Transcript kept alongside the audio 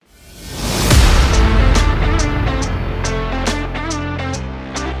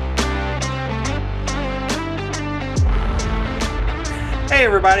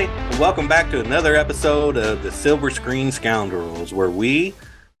welcome back to another episode of the Silver Screen Scoundrels, where we,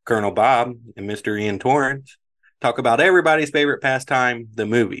 Colonel Bob and Mr. Ian Torrance, talk about everybody's favorite pastime, the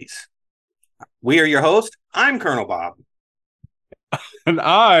movies. We are your host. I'm Colonel Bob. And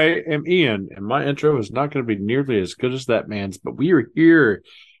I am Ian, and my intro is not going to be nearly as good as that man's, but we are here.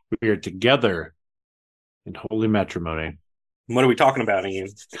 We are together in holy matrimony. What are we talking about, Ian?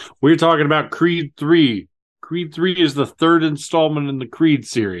 We're talking about Creed 3. Creed 3 is the third installment in the Creed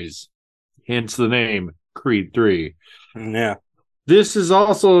series, hence the name Creed 3. Yeah. This is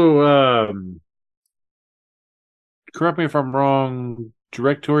also, correct me if I'm wrong,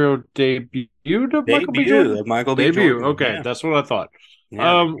 directorial debut of Michael B. Jordan? Of Michael B. Debut, Jordan. okay, Yeah. that's what I thought.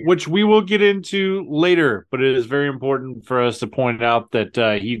 Yeah. Which we will get into later, but it is very important for us to point out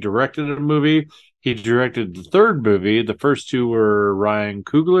that he directed a movie. He directed the third movie. The first two were Ryan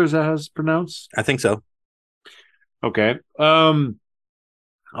Coogler, is that how it's pronounced? I think so. Okay.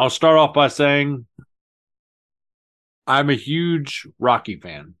 I'll start off by saying I'm a huge Rocky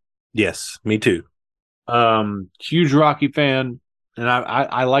fan. Yes, me too. Huge Rocky fan, and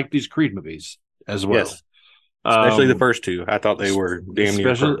I like these Creed movies as well. Yes. Especially the first two. I thought they were damn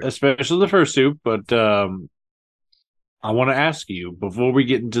near perfect. Especially the first two, but I want to ask you, before we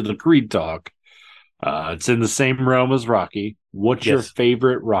get into the Creed talk, it's in the same realm as Rocky. What's your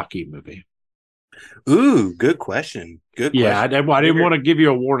favorite Rocky movie? Ooh, good question. Good question. I didn't want to give you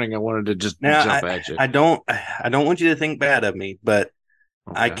a warning. I wanted to just jump at you. I don't want you to think bad of me, but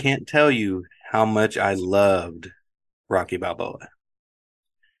I can't tell you how much I loved Rocky Balboa.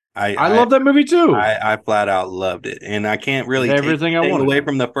 I love that movie too. I flat out loved it, and I can't really take everything away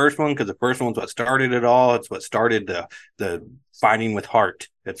from the first one, because the first one's what started it all. It's what started the fighting with heart.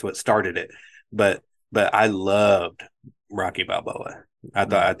 That's what started it. But I loved Rocky Balboa. I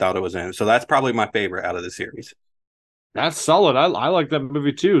thought it was in. So that's probably my favorite out of the series. That's solid. I like that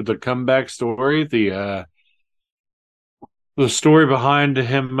movie too. The comeback story, the story behind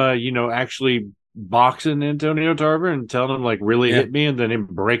him, actually boxing Antonio Tarver and telling him, like, really hit me, and then him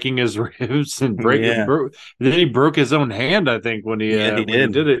breaking his ribs and then he broke his own hand, I think, when he did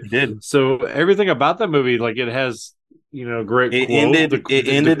it. He did. So everything about that movie, like, it has, great. It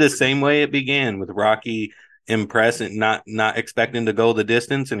ended the same way it began, with Rocky impressed and not expecting to go the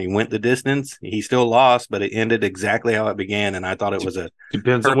distance, and he went the distance. He still lost, but it ended exactly how it began, and I thought it was a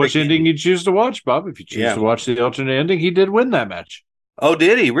depends on which ending you choose to watch, Bob. If you choose to watch the alternate ending, he did win that match. Oh,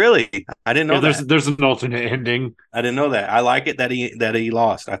 did he really? I didn't know that. There's an alternate ending. I didn't know that. I like it that he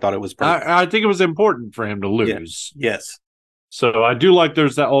lost. I thought it was perfect. I think it was important for him to lose. Yes. So I do like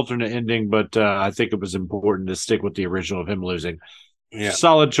there's that alternate ending, but I think it was important to stick with the original of him losing. Yeah.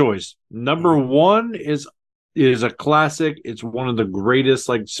 Solid choice. Number one is a classic. It's one of the greatest,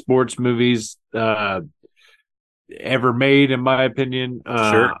 like, sports movies ever made, in my opinion.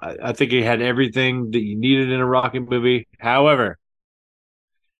 Sure. I think it had everything that you needed in a Rocky movie. However,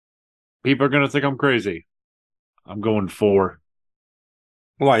 people are going to think I'm crazy. I'm going 4.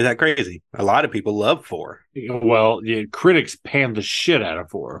 Why is that crazy? A lot of people love 4. Well, critics panned the shit out of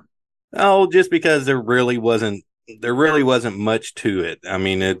 4. Oh, just because there really wasn't much to it. I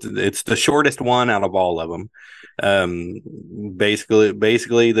mean, it's the shortest one out of all of them.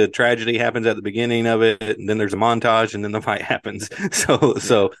 Basically, the tragedy happens at the beginning of it, and then there's a montage, and then the fight happens.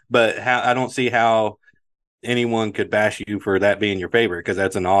 But I don't see how anyone could bash you for that being your favorite, because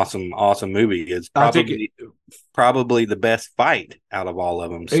that's an awesome movie. It's probably the best fight out of all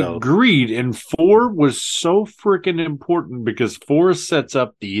of them. So agreed. And 4 was so freaking important, because 4 sets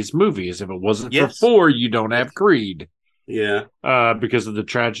up these movies. If it wasn't for 4, you don't have Creed. Yeah. Because of the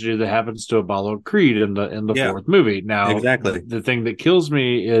tragedy that happens to Apollo Creed in the fourth movie. Now, exactly. The thing that kills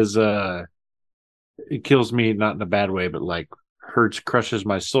me is it kills me not in a bad way, but like crushes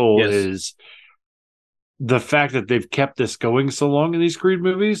my soul is the fact that they've kept this going so long in these Creed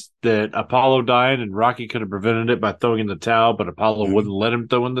movies, that Apollo died and Rocky could have prevented it by throwing in the towel, but Apollo wouldn't let him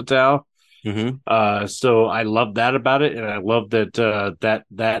throw in the towel. So I love that about it, and I love that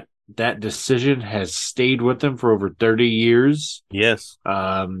that decision has stayed with him for over 30 years. Yes.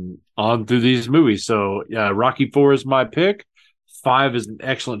 On through these movies. So Rocky 4 is my pick. 5 is an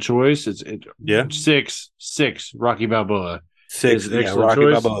excellent choice. It's 6 Rocky Balboa. 6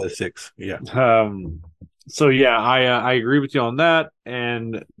 Rocky Balboa is 6. Yeah. So I agree with you on that.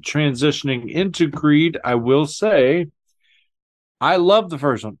 And transitioning into Creed, I will say I love the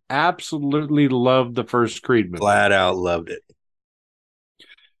first one. Absolutely loved the first Creed movie. Flat out loved it.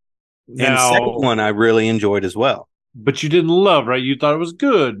 And the second one I really enjoyed as well. But you didn't love, right? You thought it was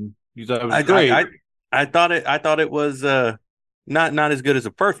good. You thought it was great. I thought it was not as good as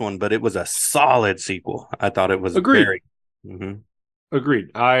the first one, but it was a solid sequel. I thought it was Agreed. very.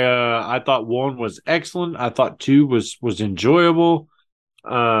 Agreed. I thought one was excellent. I thought two was enjoyable.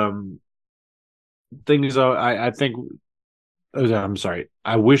 Um, things I think I'm sorry.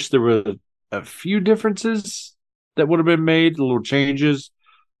 I wish there were a few differences that would have been made, little changes.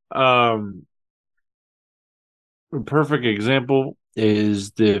 Um, a perfect example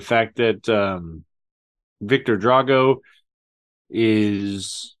is the fact that Victor Drago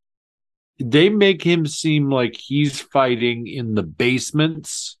is they make him seem like he's fighting in the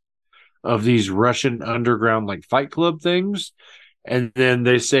basements of these Russian underground like fight club things. And then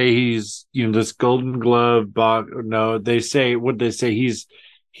they say he's, this Golden Glove box. No, they say what they say he's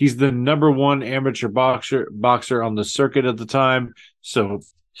the number one amateur boxer on the circuit at the time. So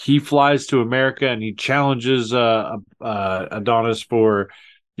he flies to America and he challenges Adonis for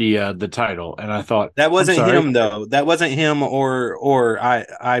the title. And I thought, That I'm wasn't sorry, him though. That wasn't him or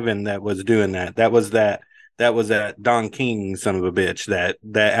Ivan that was doing that. That was that Don King son of a bitch that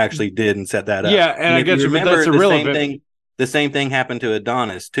actually did and set that up. yeah, and And I if you get you, but that's remember, irrelevant. the same thing happened to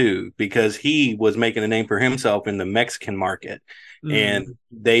Adonis too, because he was making a name for himself in the Mexican market. And Mm.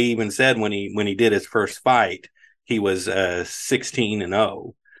 they even said when he did his first fight, he was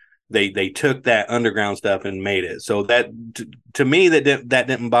 16-0. They took that underground stuff and made it. So that to me that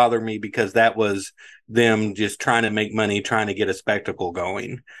didn't bother me because that was them just trying to make money, trying to get a spectacle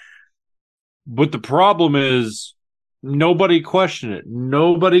going. But the problem is nobody questioned it.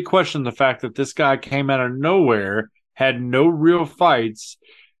 Nobody questioned the fact that this guy came out of nowhere, had no real fights,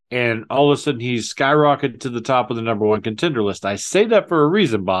 and all of a sudden he's skyrocketed to the top of the number one contender list. I say that for a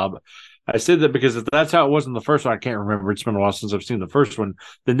reason, Bob. I say that because if that's how it was in the first one, I can't remember. It's been a while since I've seen the first one.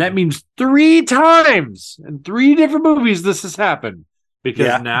 Then that means three times in three different movies this has happened. Because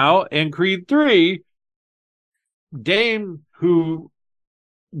Yeah, now in Creed 3, Dame, who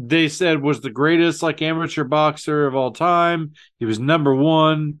they said was the greatest like amateur boxer of all time. He was number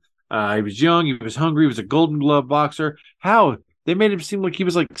one. He was young. He was hungry. He was a Golden Glove boxer. How they made him seem like he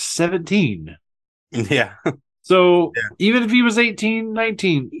was like 17. yeah, So yeah, even if he was 18,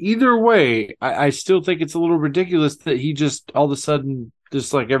 19, either way, I still think it's a little ridiculous that he just all of a sudden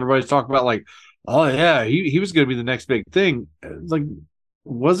just like everybody's talking about like, oh yeah, he was going to be the next big thing. Like,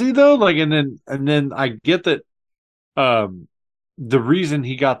 was he though? Like, and then I get that um the reason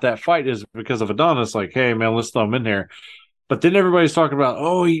he got that fight is because of Adonis. Like, hey man, let's throw him in there. But then everybody's talking about,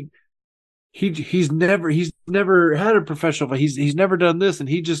 oh, he's never had a professional fight. He's never done this, and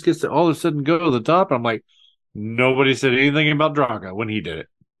he just gets to all of a sudden go to the top. I'm like, nobody said anything about Draga when he did it.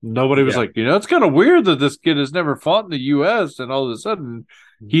 Nobody was yeah, like, it's kind of weird that this kid has never fought in the U.S. and all of a sudden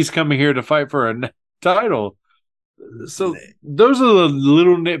he's coming here to fight for a title. So those are the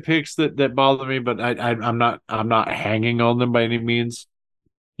little nitpicks that bother me, but I'm not hanging on them by any means.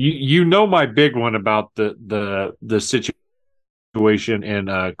 You know my big one about the situation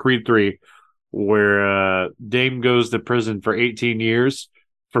in Creed 3 where Dame goes to prison for 18 years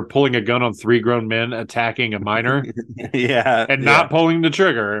for pulling a gun on three grown men attacking a minor yeah, and yeah. not pulling the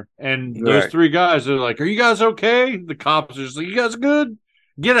trigger. And those Right. three guys are like, "Are you guys okay?" The cops are just like, "You guys good?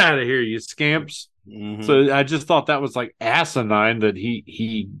 Get out of here, you scamps." Hmm. So I just thought that was like asinine that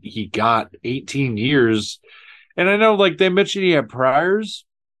he got 18 years. And I know like they mentioned he had priors,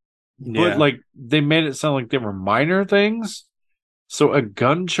 but Yeah, like they made it sound like they were minor things. So a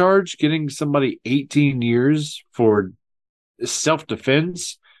gun charge getting somebody 18 years for self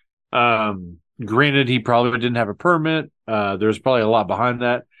defense. Granted, he probably didn't have a permit. There's probably a lot behind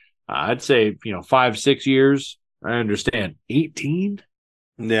that. I'd say 5 6 years. I understand 18,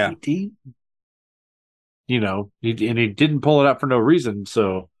 yeah. 18. And he didn't pull it out for no reason.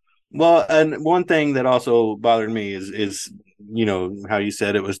 So Well, and one thing that also bothered me is how you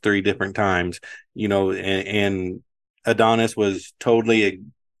said it was three different times, and Adonis was totally,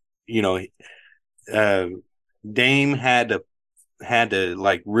 you know, uh, Dame had to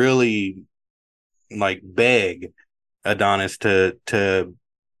like really like beg Adonis to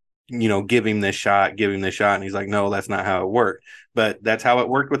give him this shot, and he's like, no, that's not how it worked. But that's how it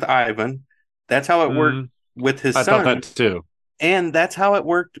worked with Ivan. That's how it worked mm, with his I thought son. that too. And that's how it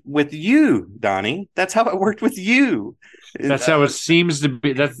worked with you, Donnie. That's how it worked with you. That's how it seems to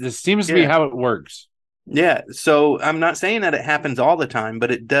be. This seems to be Yeah. how it works. Yeah. So I'm not saying that it happens all the time,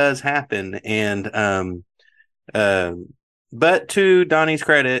 but it does happen. And uh, but to Donnie's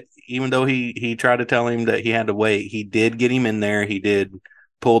credit, even though he tried to tell him that he had to wait, he did get him in there. He did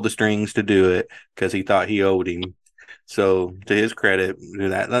pull the strings to do it because he thought he owed him. So to his credit, do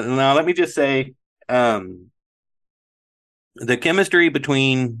that. Now let me just say, the chemistry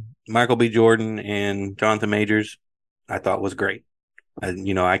between Michael B. Jordan and Jonathan Majors, I thought was great.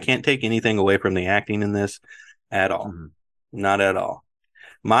 I can't take anything away from the acting in this at all. Mhm. Not at all.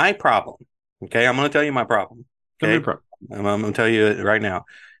 My problem, okay, I'm going to tell you my problem. Tell me Okay, pro. I'm going to tell you it right now.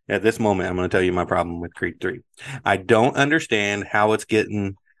 At this moment, I'm going to tell you my problem with Creed 3. I don't understand how it's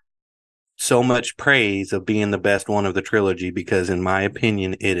getting so much praise of being the best one of the trilogy because, in my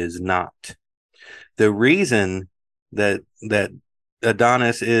opinion, it is not. The reason that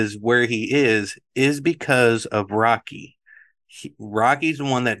Adonis is where he is because of Rocky. Rocky's the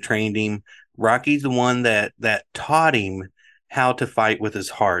one that trained him. Rocky's the one that taught him how to fight with his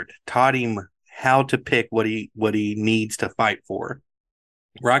heart, taught him how to pick what he needs to fight for.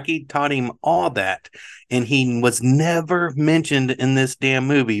 Rocky taught him all that, and he was never mentioned in this damn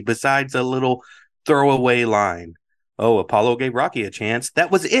movie besides a little throwaway line. Oh, Apollo gave Rocky a chance.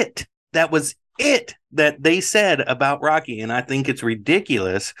 That was it. That was it that they said about Rocky. And I think it's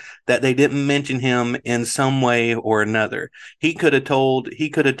ridiculous that they didn't mention him in some way or another. He could have told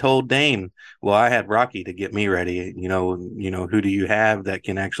Dame, well, I had Rocky to get me ready. Who do you have that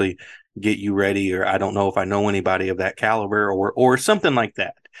can actually get you ready? Or I don't know if I know anybody of that caliber or something like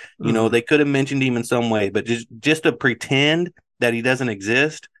that. Mm. They could have mentioned him in some way, but just to pretend that he doesn't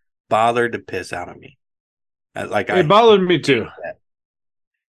exist bothered the piss out of me. Like It I bothered me too. hate that.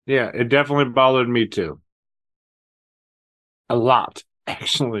 Yeah, it definitely bothered me too. A lot,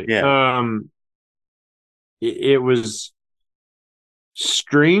 actually. Yeah. It was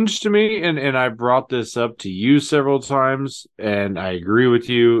strange to me, and I brought this up to you several times, and I agree with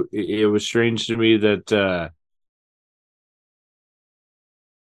you. It was strange to me that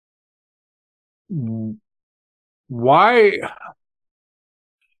why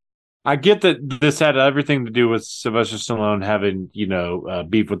I get that this had everything to do with Sylvester Stallone having,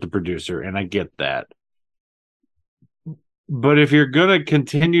 beef with the producer, and I get that. But if you're gonna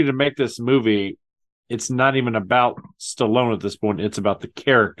continue to make this movie, it's not even about Stallone at this point. It's about the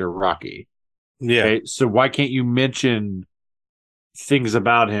character Rocky. Yeah. Okay, so why can't you mention things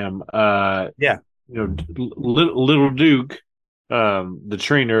about him? Yeah. Little Duke, the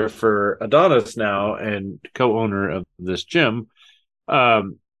trainer for Adonis now and co-owner of this gym,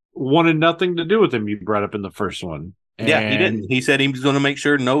 um, wanted nothing to do with him. You brought up in the first one, Yeah, he and didn't. He said he was going to make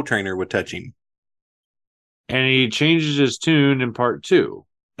sure no trainer would touch him. he changes his tune in part two,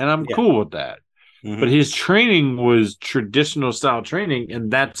 and I'm Yeah. cool with that. But Hmm. his training was traditional style training, and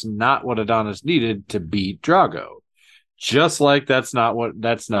that's not what Adonis needed to beat Drago. Just like that's not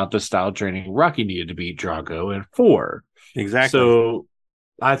the style training Rocky needed to beat Drago in four. Exactly. So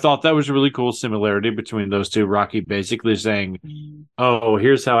I thought that was a really cool similarity between those two. Rocky basically saying, "Oh,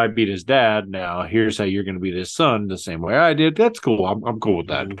 here's how I beat his dad. Now here's how you're going to beat his son the same way I did." That's cool. I'm cool with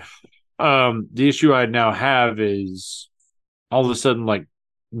that. Hmm. The issue I now have is all of a sudden, like,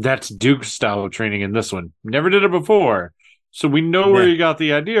 that's Duke's style of training in this one. Never did it before. So we know where Yeah. you got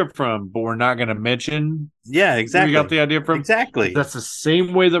the idea from, but we're not going to mention Yeah. where you got Exactly. the idea from. But Exactly. that's the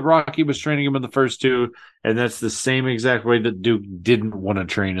same way that Rocky was training him in the first two, and that's the same exact way that Duke didn't want to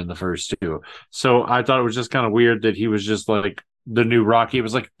train in the first two. So I thought it was just kind of weird that he was just like the new Rocky. It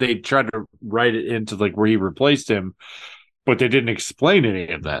was like they tried to write it into like where he replaced him, but they didn't explain any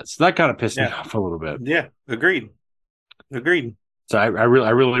of that. So that kind of pissed me Yeah. off a little bit. Yeah. Agreed. Agreed. So I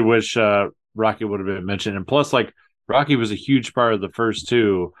really wish Rocky would have been mentioned. And plus, like, Rocky was a huge part of the first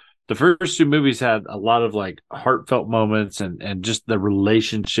two. The first two movies had a lot of like heartfelt moments, and just the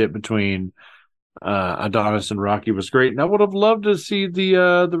relationship between Adonis and Rocky was great. And I would have loved to see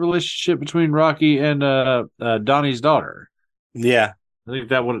the relationship between Rocky and Donnie's daughter. Yeah. I think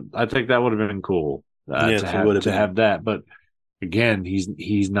that would have been cool Yes, it would have to been. have that. But again,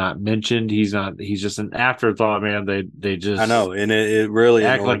 he's not mentioned. He's just an afterthought, man. They I just know, and it really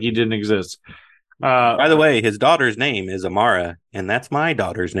act like annoyed he me. didn't exist. Uh, By the way, his daughter's name is Amara, and that's my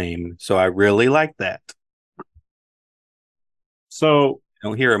daughter's name. So I really like that. so I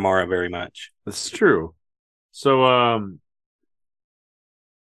don't hear Amara very much. that's true. So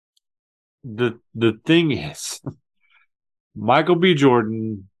the thing is, Michael B.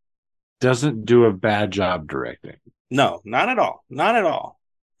 Jordan doesn't do a bad job directing. No, not at all. Not at all.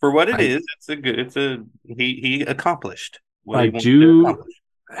 For what it I is, he accomplished what I he wanted to do accomplish.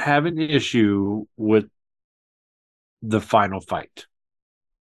 have an issue with the final fight.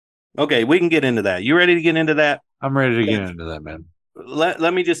 Okay, we can get into that. You ready to get into that? I'm ready to get into that, man.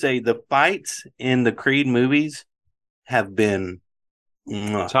 Let me just say the fights in the Creed movies have been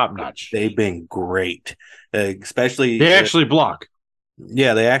Top notch. they've been great. They Especially actually block.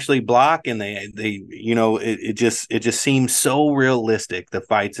 yeah, they actually block and they it just seems so realistic the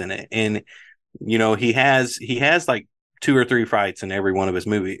fights in it. And he has like two or three fights in every one of his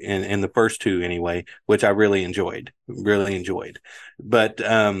movie in the first two anyway, which I really enjoyed. But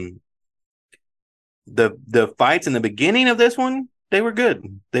the fights in the beginning of this one They were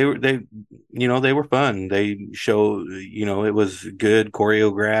good. They were fun. They show, it was good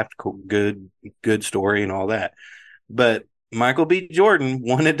choreographed, good story and all that. But Michael B. Jordan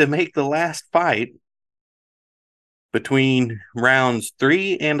wanted to make the last fight between rounds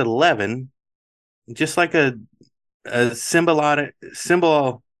 3 and 11 just like a symbolism.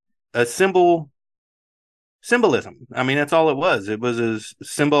 I mean, that's all it was. It was a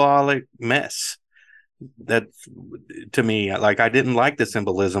symbolic mess. That, to me, like, I didn't like the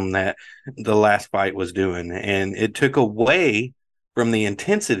symbolism that the last fight was doing, and it took away from the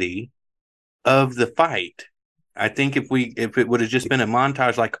intensity of the fight. I think if it would have just been a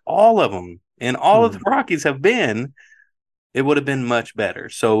montage like all of them and all of the Rockies have been, it would have been much better.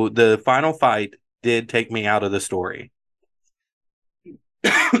 So the final fight did take me out of the story.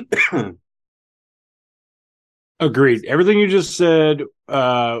 Agreed. Everything you just said,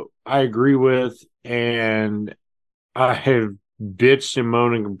 I agree with, and I have bitched and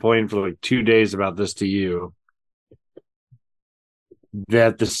moaned and complained for like 2 days about this to you.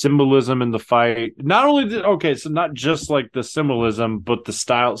 That the symbolism in the fight, not only okay, so not just like the symbolism, but the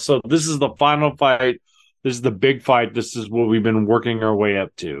style. So this is the final fight. This is the big fight. This is what we've been working our way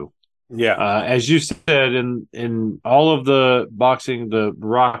up to. Yeah. As you said, in all of the boxing, the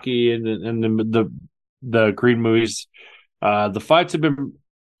Rocky and the Creed movies, the fights have been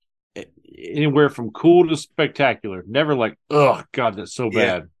anywhere from cool to spectacular. Never like, oh God, that's so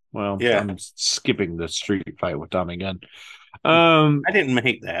bad. Well, yeah. I'm skipping the street fight with Tommy Gunn. I didn't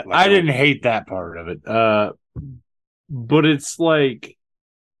hate that. I didn't hate that part of it. But it's like,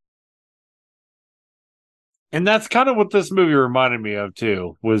 and that's kind of what this movie reminded me of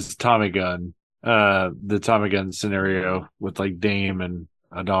too, was Tommy Gunn. The Tommy Gunn scenario with like Dame and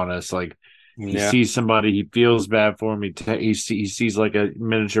Adonis. Like, he sees somebody, he feels bad for him. He sees like a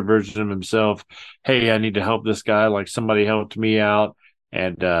miniature version of himself. Hey, I need to help this guy. Like, somebody helped me out,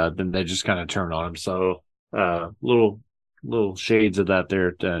 and then they just kind of turn on him. So, little shades of that there,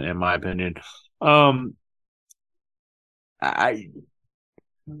 in my opinion. I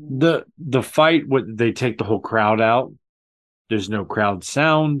the fight, what they take the whole crowd out. There's no crowd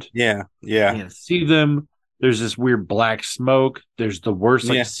sound. Yeah. You can't see them. There's this weird black smoke. There's the worst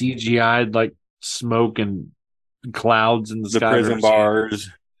like CGI'd like smoke and clouds in the sky. The prison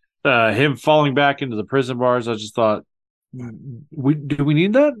bars. Him falling back into the prison bars. I just thought, do we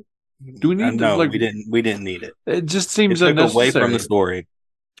need that? Do we need no, like, we didn't need it. It just seems it took unnecessary. away from the story.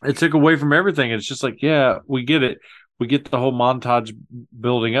 It took away from everything. It's just like, yeah, we get it. We get the whole montage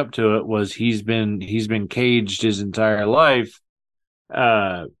building up to it. Was he's been caged his entire life,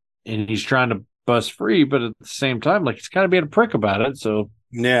 and he's trying to bust free, but at the same time, like, he's kind of being a prick about it. So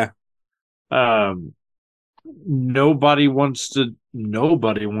yeah, nobody wants to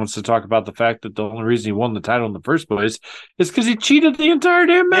talk about the fact that the only reason he won the title in the first place is because he cheated the entire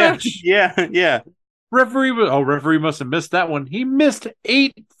damn match. Yeah. Referee must have missed that one. He missed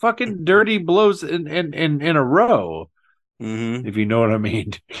 8 fucking dirty blows in a row. Mm-hmm. If you know what I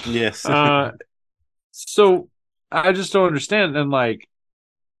mean. Yes. So I just don't understand. And like,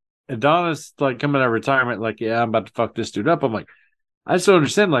 Adonis, like, coming out of retirement, like, yeah, I'm about to fuck this dude up. I'm like, I just don't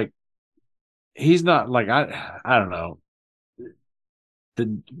understand. Like, he's not like, I don't know.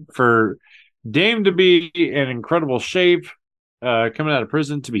 For Dame to be in incredible shape, coming out of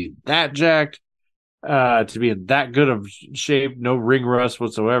prison, to be that jacked, to be in that good of shape, no ring rust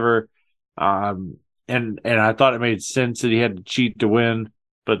whatsoever. And I thought it made sense that he had to cheat to win,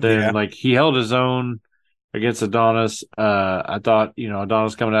 but then like, he held his own against Adonis. I thought,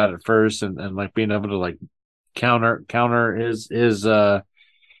 Adonis coming out at first and like being able to like counter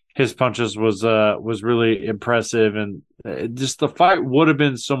his punches was really impressive, and just the fight would have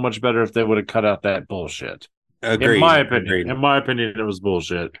been so much better if they would have cut out that bullshit. Agreed. In my opinion, it was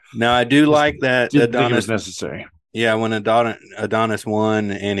bullshit. Now, I do like that Adonis was necessary. Yeah, when Adonis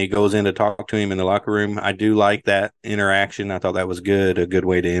won and he goes in to talk to him in the locker room, I do like that interaction. I thought that was good, a good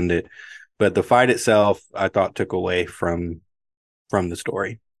way to end it. But the fight itself, I thought, took away from the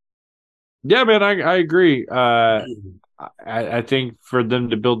story. Yeah, man, I agree. I think for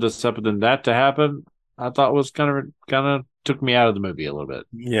them to build this up and then that to happen, I thought was kind of took me out of the movie a little bit.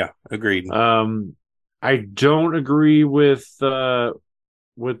 Yeah, agreed. I don't agree with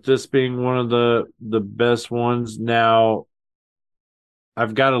this being one of the best ones. Now,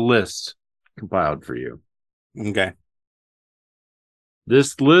 I've got a list compiled for you. Okay.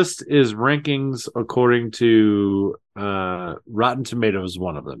 This list is rankings according to Rotten Tomatoes,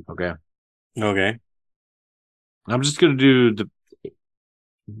 one of them. Okay. I'm just going to do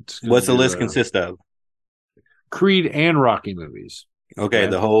What's the list consist of? Creed and Rocky movies. Okay,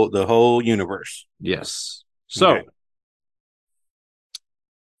 the whole universe. Yes. So,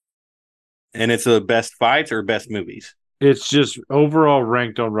 And it's the best fights or best movies? It's just overall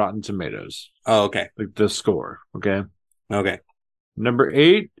ranked on Rotten Tomatoes, Oh, okay. like the score. Okay. Okay. Number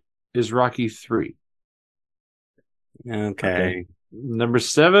 8 is Rocky 3. Okay. Okay. Number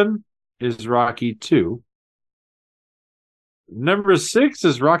 7 is Rocky 2. Number 6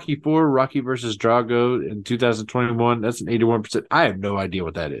 is Rocky 4, Rocky versus Drago in 2021. That's an 81%. I have no idea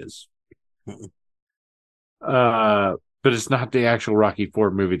what that is. But it's not the actual Rocky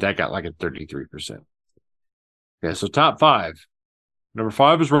 4 movie. That got like a 33%. Okay, so top 5. Number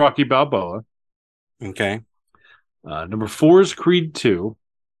 5 is Rocky Balboa. Okay. Number 4 is Creed 2.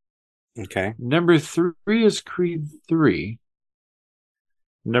 Okay. Number 3 is Creed 3.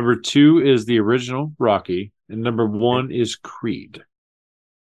 Number 2 is the original Rocky. And number 1 is Creed.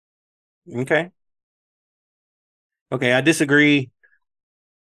 Okay. Okay. I disagree.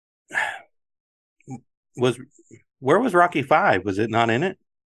 Was Where was Rocky 5? Was it not in it?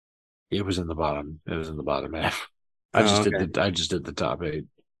 It was in the bottom. It was in the bottom half. Oh, okay. I just did the top 8.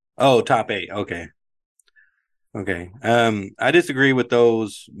 Oh, top 8. Okay. Okay. I disagree with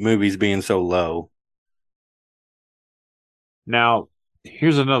those movies being so low. Now,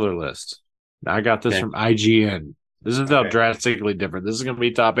 here's another list. I got this Okay. from IGN. This is how Okay. drastically different. This is going to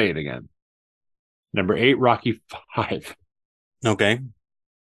be top 8 again. Number 8, Rocky 5. Okay.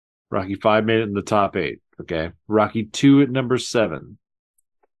 Rocky 5 made it in the top 8. Okay. Rocky 2 at number 7.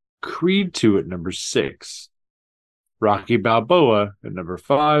 Creed 2 at number 6. Rocky Balboa at number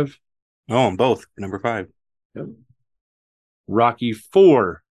 5. Oh, on both. Number 5. Yep. Rocky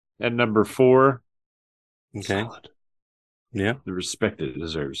 4 at number 4. Okay. Solid. Yeah. The respect it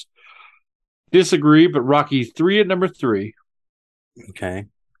deserves. Disagree, but Rocky 3 at number 3. Okay.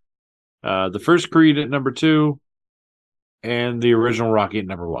 The first Creed at number 2. And the original Rocky at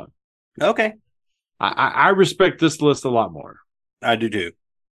number 1. Okay. I respect this list a lot more. I do too.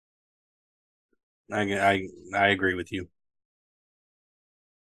 I agree with you.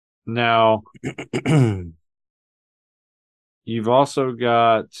 Now, you've also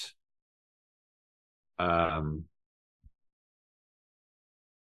got a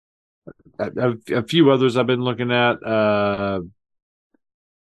few others I've been looking at.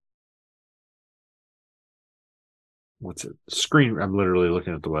 What's it? I'm literally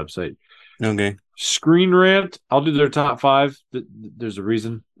looking at the website. Okay. Screen Rant. I'll do their top 5. There's a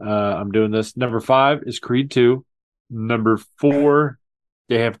reason I'm doing this. Number 5 is Creed 2. Number 4,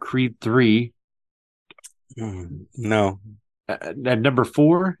 they have Creed 3. No. At number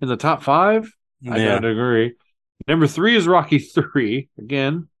 4 in the top 5, I Yeah. don't agree. Number 3 is Rocky 3.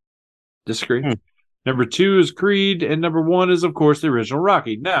 Again, disagree. Number 2 is Creed, and number 1 is, of course, the original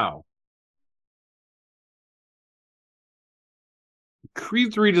Rocky. Now,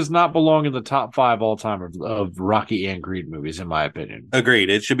 Creed 3 does not belong in the top 5 all time of Rocky and Creed movies, in my opinion. Agreed.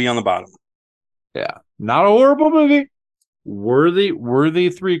 It should be on the bottom. Yeah. Not a horrible movie. Worthy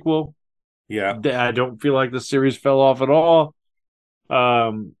threequel. Yeah. I don't feel like the series fell off at all.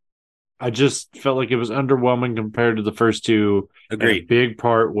 I just felt like it was underwhelming compared to the first two. Agreed. A big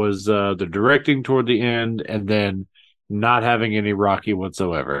part was the directing toward the end, and then not having any Rocky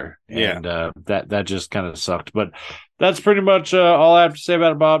whatsoever. Yeah. And that just kind of sucked. But that's pretty much all I have to say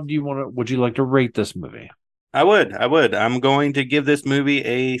about it, Bob. Would you like to rate this movie? I would. I'm going to give this movie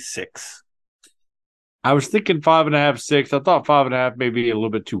a 6. I was thinking 5.5, 6. I thought 5.5 may be a little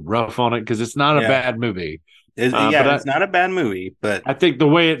bit too rough on it because it's not a bad movie. It's not a bad movie, but I think the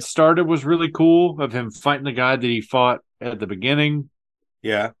way it started was really cool of him fighting the guy that he fought at the beginning.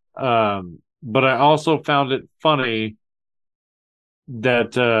 Yeah. But I also found it funny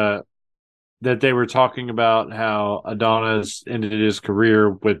that they were talking about how Adonis ended his career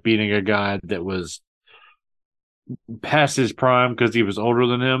with beating a guy that was past his prime because he was older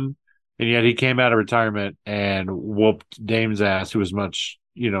than him. And yet he came out of retirement and whooped Dame's ass, who was much,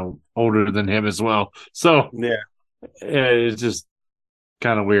 older than him as well. So yeah, it's just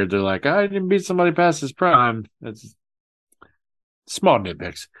kind of weird. They're like, I didn't beat somebody past his prime. That's small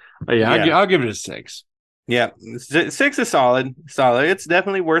nitpicks. But yeah. I'll give it a 6. Yeah, 6 is solid. It's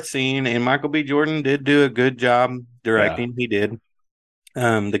definitely worth seeing. And Michael B. Jordan did do a good job directing. Yeah. He did.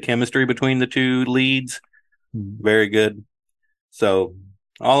 The chemistry between the two leads, very good. So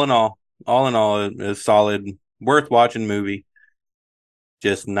all in all, a solid, worth watching movie.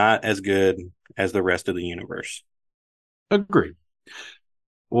 Just not as good as the rest of the universe. Agreed.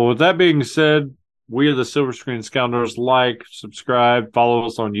 Well, with that being said, we are the Silver Screen Scoundrels. Like, subscribe, follow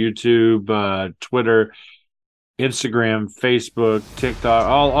us on YouTube, Twitter, Instagram, Facebook, TikTok,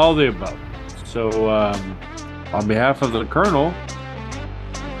 all the above. So, on behalf of the Colonel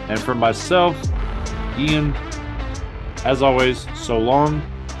and for myself, Ian, as always, so long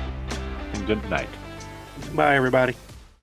and good night. Bye, everybody.